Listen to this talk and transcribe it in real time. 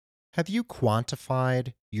Have you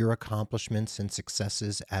quantified your accomplishments and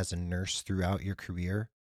successes as a nurse throughout your career?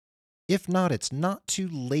 If not, it's not too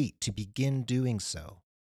late to begin doing so.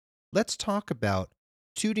 Let's talk about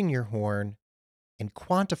tooting your horn and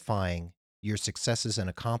quantifying your successes and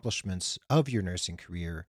accomplishments of your nursing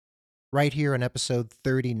career right here on episode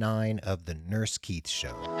 39 of The Nurse Keith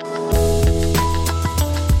Show.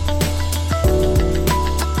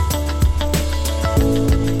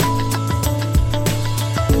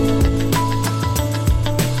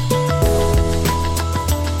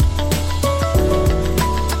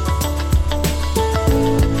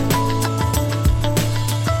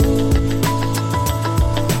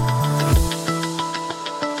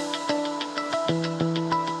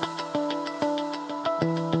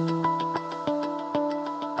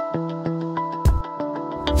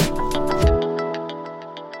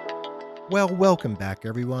 Well, welcome back,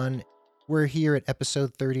 everyone. We're here at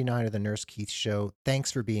episode 39 of The Nurse Keith Show.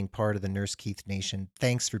 Thanks for being part of the Nurse Keith Nation.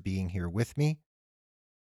 Thanks for being here with me.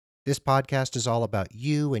 This podcast is all about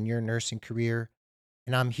you and your nursing career,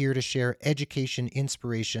 and I'm here to share education,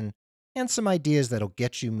 inspiration, and some ideas that'll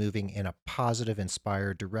get you moving in a positive,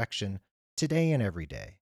 inspired direction today and every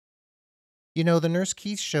day. You know, the Nurse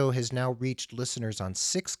Keith Show has now reached listeners on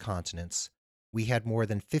 6 continents. We had more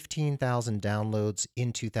than 15,000 downloads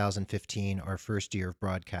in 2015, our first year of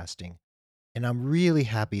broadcasting, and I'm really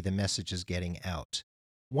happy the message is getting out.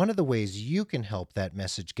 One of the ways you can help that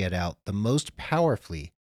message get out the most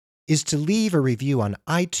powerfully is to leave a review on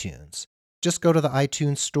iTunes. Just go to the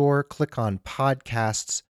iTunes store, click on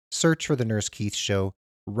podcasts, search for The Nurse Keith Show,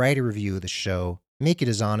 write a review of the show, make it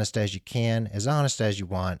as honest as you can, as honest as you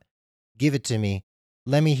want. Give it to me.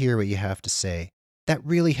 Let me hear what you have to say. That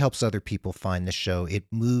really helps other people find the show. It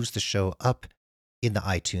moves the show up in the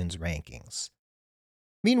iTunes rankings.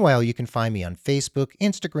 Meanwhile, you can find me on Facebook,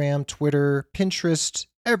 Instagram, Twitter, Pinterest,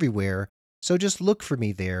 everywhere. So just look for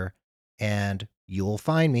me there and you'll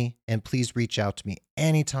find me, and please reach out to me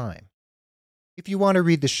anytime. If you want to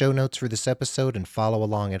read the show notes for this episode and follow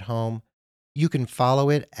along at home, you can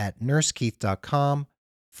follow it at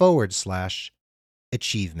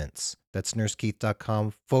nursekeith.com/achievements. That's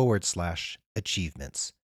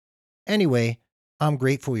nursekeith.com/achievements. Anyway, I'm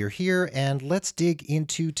grateful you're here, and let's dig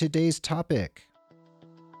into today's topic.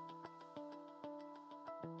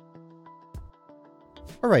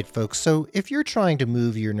 All right, folks, so if you're trying to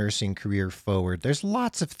move your nursing career forward, there's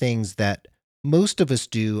lots of things that most of us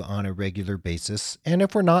do on a regular basis, and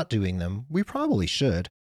if we're not doing them, we probably should.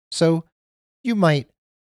 So you might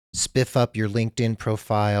spiff up your LinkedIn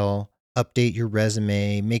profile, update your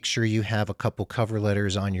resume, make sure you have a couple cover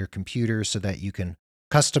letters on your computer so that you can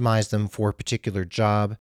customize them for a particular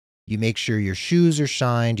job. You make sure your shoes are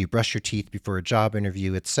shined, you brush your teeth before a job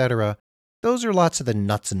interview, etc. Those are lots of the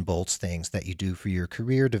nuts and bolts things that you do for your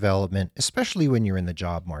career development, especially when you're in the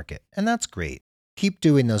job market. And that's great. Keep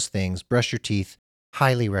doing those things, brush your teeth,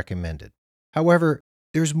 highly recommended. However,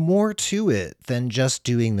 there's more to it than just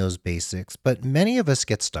doing those basics, but many of us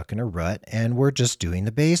get stuck in a rut and we're just doing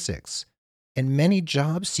the basics. And many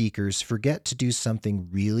job seekers forget to do something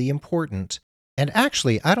really important. And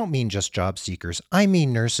actually, I don't mean just job seekers. I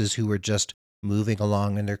mean nurses who are just moving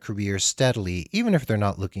along in their careers steadily, even if they're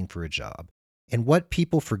not looking for a job. And what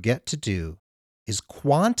people forget to do is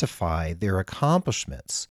quantify their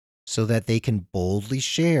accomplishments so that they can boldly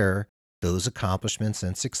share those accomplishments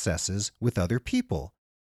and successes with other people,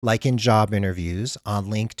 like in job interviews, on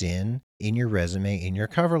LinkedIn, in your resume, in your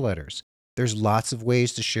cover letters. There's lots of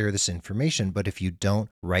ways to share this information, but if you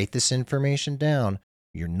don't write this information down,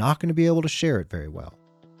 you're not going to be able to share it very well.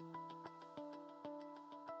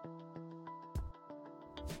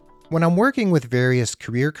 When I'm working with various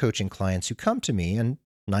career coaching clients who come to me, and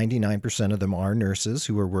 99% of them are nurses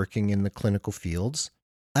who are working in the clinical fields,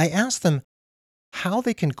 I ask them how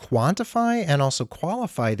they can quantify and also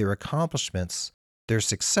qualify their accomplishments, their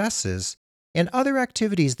successes, and other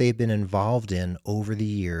activities they've been involved in over the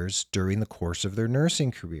years during the course of their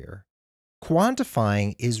nursing career.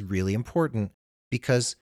 Quantifying is really important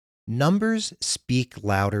because numbers speak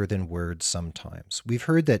louder than words sometimes. We've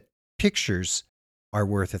heard that pictures are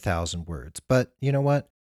worth 1,000 words, but you know what?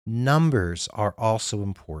 Numbers are also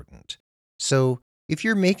important. So if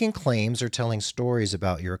you're making claims or telling stories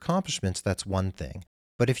about your accomplishments, that's one thing.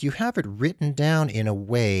 But if you have it written down in a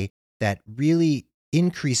way that really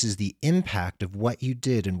increases the impact of what you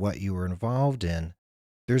did and what you were involved in,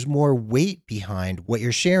 there's more weight behind what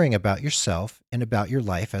you're sharing about yourself and about your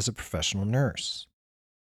life as a professional nurse.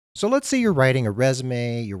 So let's say you're writing a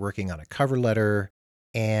resume, you're working on a cover letter,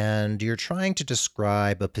 and you're trying to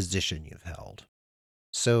describe a position you've held.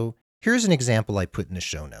 So Here's an example I put in the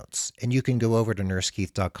show notes, and you can go over to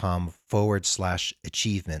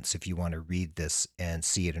nursekeith.com/achievements if you want to read this and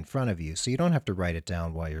see it in front of you, so you don't have to write it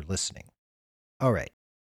down while you're listening. All right.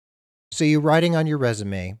 So you're writing on your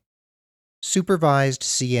resume, supervised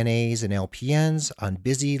CNAs and LPNs on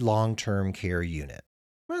busy long-term care unit.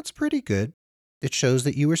 That's pretty good. It shows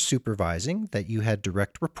that you were supervising, that you had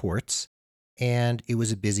direct reports, and it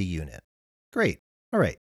was a busy unit. Great. All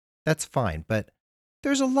right. That's fine. But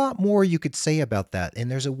there's a lot more you could say about that, and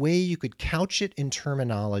there's a way you could couch it in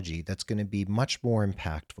terminology that's going to be much more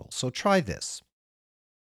impactful. So try this.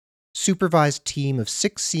 Supervised team of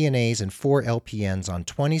 6 CNAs and 4 LPNs on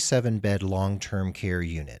 27-bed long-term care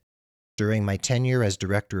unit. During my tenure as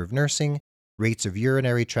director of nursing, rates of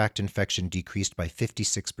urinary tract infection decreased by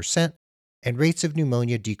 56%, and rates of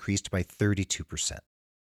pneumonia decreased by 32%.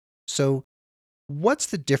 So, what's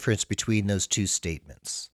the difference between those two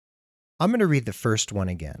statements? I'm going to read the first one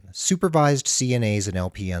again. Supervised CNAs and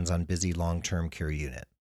LPNs on busy long-term care unit.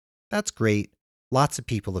 That's great. Lots of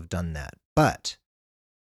people have done that. But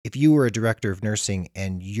if you were a director of nursing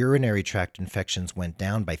and urinary tract infections went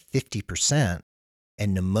down by 50%,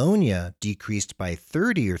 and pneumonia decreased by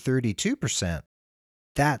 30 or 32%,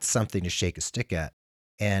 that's something to shake a stick at.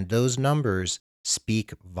 And those numbers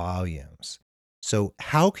speak volumes. So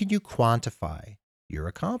how can you quantify your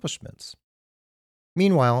accomplishments?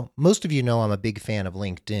 Meanwhile, most of you know I'm a big fan of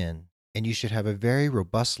LinkedIn, and you should have a very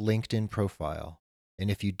robust LinkedIn profile. And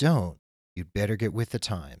if you don't, you'd better get with the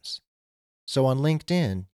times. So on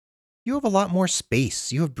LinkedIn, you have a lot more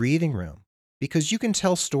space. You have breathing room because you can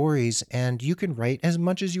tell stories and you can write as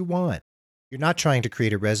much as you want. You're not trying to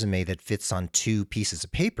create a resume that fits on 2 pieces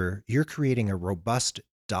of paper. You're creating a robust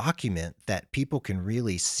document that people can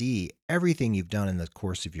really see everything you've done in the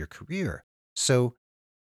course of your career. So,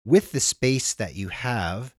 with the space that you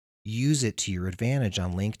have, use it to your advantage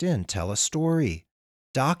on LinkedIn. Tell a story,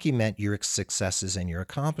 document your successes and your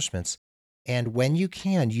accomplishments. And when you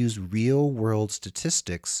can, use real world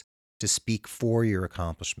statistics to speak for your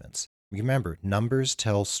accomplishments. Remember, numbers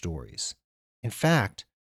tell stories. In fact,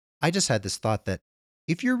 I just had this thought that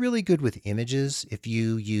if you're really good with images, if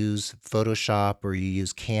you use Photoshop or you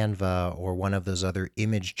use Canva or one of those other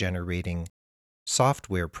image generating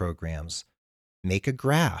software programs, make a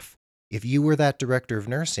graph. If you were that director of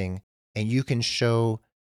nursing and you can show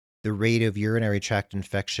the rate of urinary tract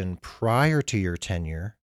infection prior to your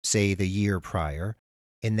tenure, say the year prior,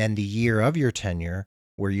 and then the year of your tenure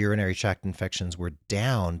where urinary tract infections were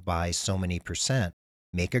down by so many percent,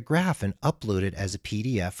 make a graph and upload it as a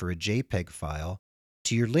PDF or a JPEG file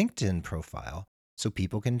to your LinkedIn profile so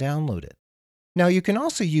people can download it. Now, you can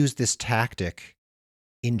also use this tactic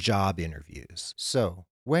in job interviews. So,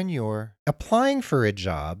 when you're applying for a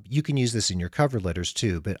job, you can use this in your cover letters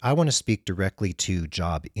too, but I want to speak directly to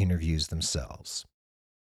job interviews themselves.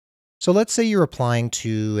 So, let's say you're applying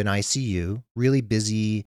to an ICU, really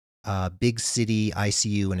busy, big city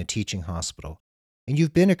ICU in a teaching hospital, and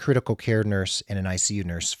you've been a critical care nurse and an ICU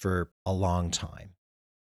nurse for a long time.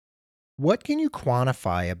 What can you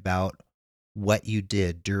quantify about what you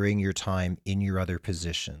did during your time in your other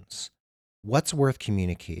positions? What's worth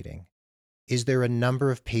communicating? Is there a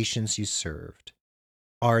number of patients you served?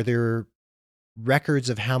 Are there records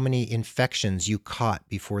of how many infections you caught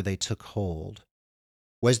before they took hold?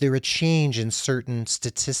 Was there a change in certain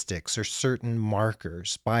statistics or certain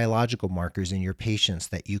markers, biological markers in your patients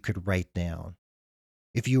that you could write down?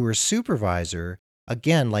 If you were a supervisor,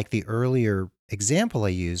 again, like the earlier example I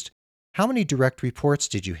used, how many direct reports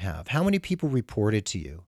did you have? How many people reported to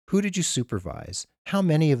you? Who did you supervise? How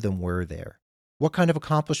many of them were there? What kind of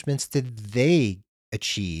accomplishments did they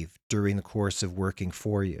achieve during the course of working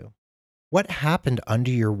for you? What happened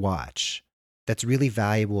under your watch that's really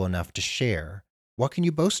valuable enough to share? What can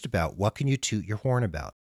you boast about? What can you toot your horn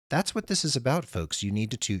about? That's what this is about, folks. You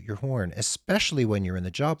need to toot your horn, especially when you're in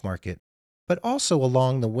the job market, but also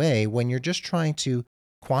along the way when you're just trying to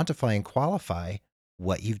quantify and qualify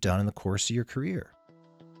what you've done in the course of your career.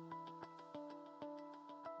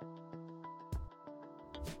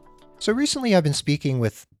 So recently I've been speaking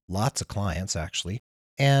with lots of clients actually,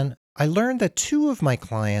 and I learned that 2 of my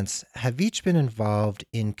clients have each been involved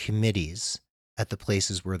in committees at the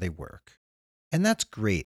places where they work. And that's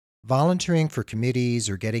great. Volunteering for committees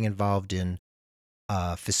or getting involved in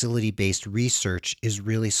facility based research is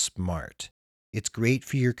really smart. It's great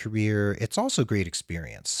for your career. It's also great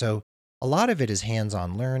experience. So, a lot of it is hands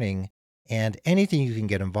on learning, and anything you can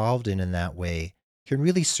get involved in that way can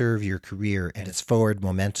really serve your career and its forward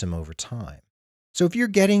momentum over time. So, if you're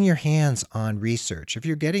getting your hands on research, if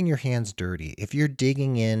you're getting your hands dirty, if you're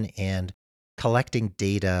digging in and collecting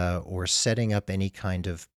data or setting up any kind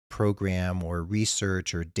of program or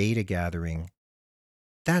research or data gathering,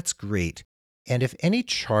 that's great. And if any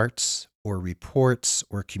charts or reports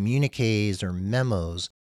or communiques or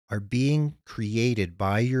memos are being created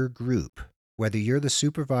by your group, whether you're the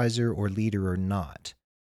supervisor or leader or not,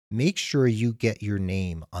 make sure you get your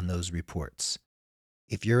name on those reports.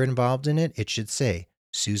 If you're involved in it, it should say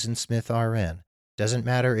Susan Smith RN. Doesn't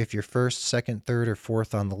matter if you're first, second, third, or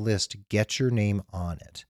fourth on the list, get your name on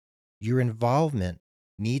it. Your involvement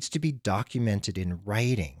needs to be documented in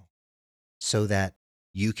writing so that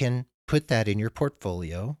you can put that in your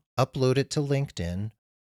portfolio, upload it to LinkedIn,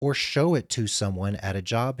 or show it to someone at a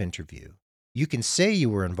job interview. You can say you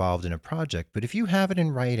were involved in a project, but if you have it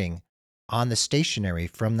in writing on the stationery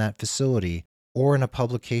from that facility or in a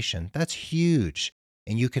publication, that's huge.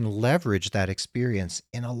 And you can leverage that experience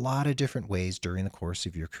in a lot of different ways during the course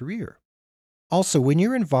of your career. Also, when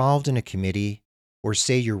you're involved in a committee, or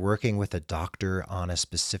say you're working with a doctor on a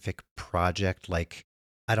specific project, like,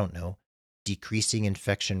 I don't know, decreasing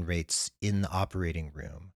infection rates in the operating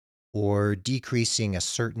room, or decreasing a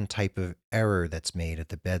certain type of error that's made at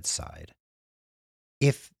the bedside,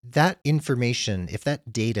 if that information, if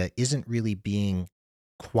that data isn't really being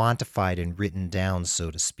quantified and written down,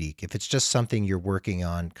 so to speak, if it's just something you're working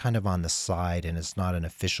on kind of on the side and it's not an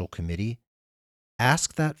official committee,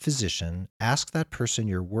 ask that physician, ask that person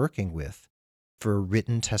you're working with for a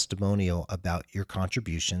written testimonial about your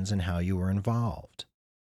contributions and how you were involved.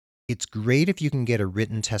 It's great if you can get a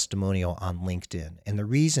written testimonial on LinkedIn. And the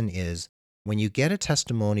reason is when you get a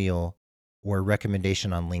testimonial or a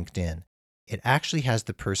recommendation on LinkedIn, it actually has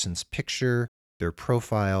the person's picture, their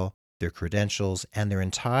profile, their credentials, and their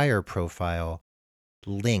entire profile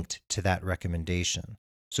linked to that recommendation.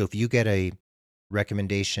 So if you get a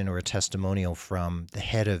recommendation or a testimonial from the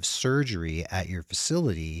head of surgery at your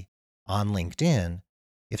facility on LinkedIn,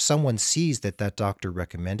 if someone sees that that doctor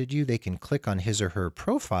recommended you, they can click on his or her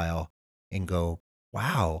profile and go,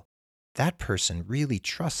 wow, that person really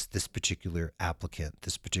trusts this particular applicant,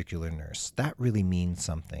 this particular nurse. That really means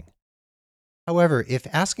something. However, if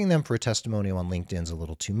asking them for a testimonial on LinkedIn is a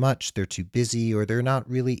little too much, they're too busy, or they're not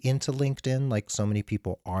really into LinkedIn, like so many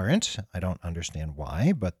people aren't. I don't understand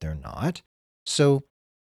why, but they're not. So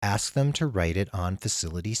ask them to write it on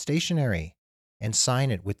facility stationery and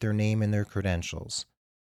sign it with their name and their credentials.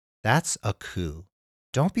 That's a coup.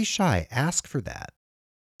 Don't be shy. Ask for that.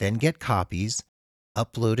 Then get copies,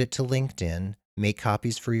 upload it to LinkedIn, make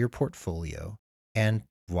copies for your portfolio, and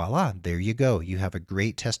voila, there you go. You have a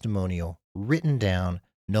great testimonial written down.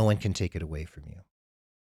 No one can take it away from you.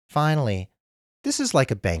 Finally, this is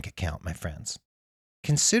like a bank account, my friends.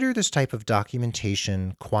 Consider this type of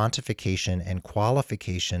documentation, quantification, and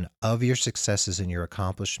qualification of your successes and your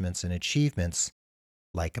accomplishments and achievements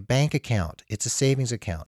like a bank account. It's a savings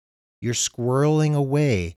account. You're squirreling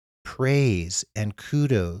away praise and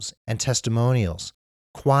kudos and testimonials,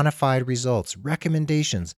 quantified results,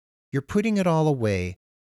 recommendations. You're putting it all away,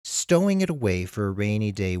 stowing it away for a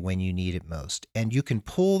rainy day when you need it most. And you can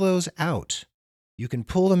pull those out. You can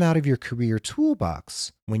pull them out of your career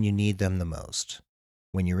toolbox when you need them the most.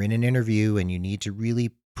 When you're in an interview and you need to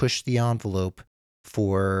really push the envelope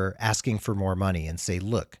for asking for more money and say,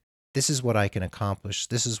 look, this is what I can accomplish.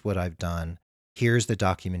 This is what I've done. Here's the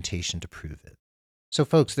documentation to prove it. So,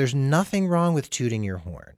 folks, there's nothing wrong with tooting your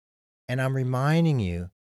horn. And I'm reminding you,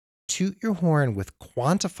 toot your horn with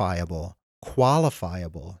quantifiable,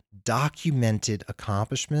 qualifiable, documented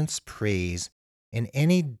accomplishments, praise, and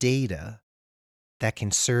any data that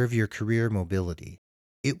can serve your career mobility.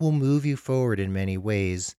 It will move you forward in many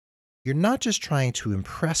ways. You're not just trying to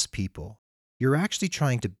impress people, you're actually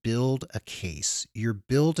trying to build a case. You're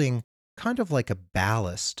building kind of like a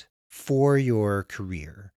ballast for your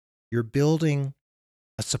career. You're building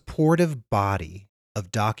a supportive body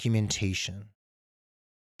of documentation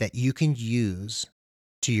that you can use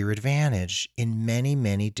to your advantage in many,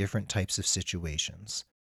 many different types of situations.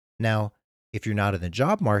 Now, if you're not in the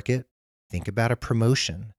job market, think about a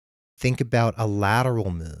promotion. Think about a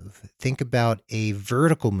lateral move. Think about a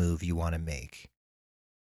vertical move you want to make.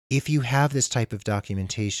 If you have this type of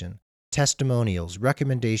documentation, testimonials,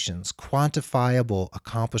 recommendations, quantifiable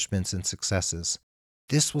accomplishments and successes,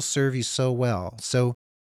 this will serve you so well. So,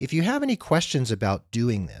 if you have any questions about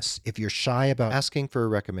doing this, if you're shy about asking for a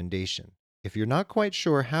recommendation, if you're not quite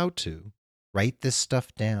sure how to, write this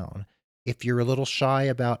stuff down. If you're a little shy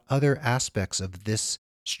about other aspects of this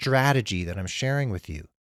strategy that I'm sharing with you,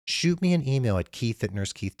 shoot me an email at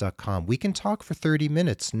keith@nursekeith.com. We can talk for 30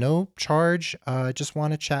 minutes, no charge. Just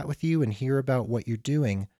want to chat with you and hear about what you're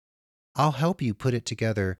doing. I'll help you put it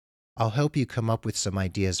together. I'll help you come up with some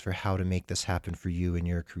ideas for how to make this happen for you in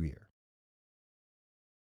your career.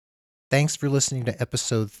 Thanks for listening to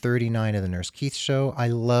episode 39 of the Nurse Keith Show. I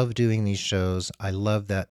love doing these shows. I love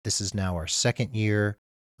that this is now our second year.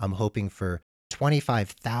 I'm hoping for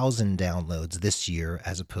 25,000 downloads this year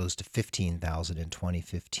as opposed to 15,000 in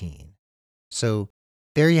 2015. So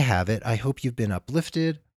there you have it. I hope you've been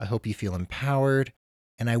uplifted. I hope you feel empowered.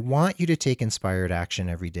 And I want you to take inspired action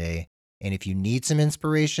every day. And if you need some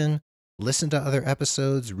inspiration, listen to other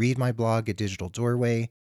episodes, read my blog at Digital Doorway,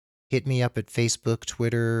 hit me up at Facebook,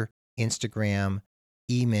 Twitter, Instagram,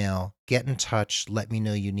 email, get in touch, let me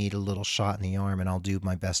know you need a little shot in the arm, and I'll do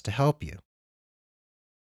my best to help you.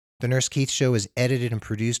 The Nurse Keith Show is edited and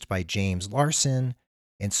produced by James Larson,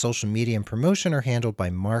 and social media and promotion are handled by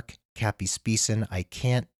Mark Capispisen. I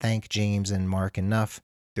can't thank James and Mark enough.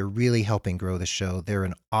 They're really helping grow the show. They're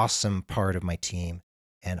an awesome part of my team,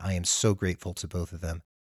 and I am so grateful to both of them,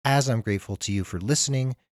 as I'm grateful to you for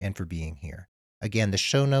listening and for being here. Again, the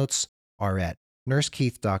show notes are at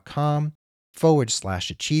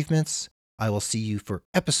nursekeith.com/achievements. I will see you for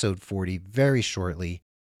episode 40 very shortly.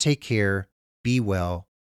 Take care, be well,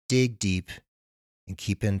 dig deep, and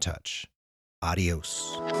keep in touch.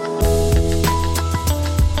 Adios.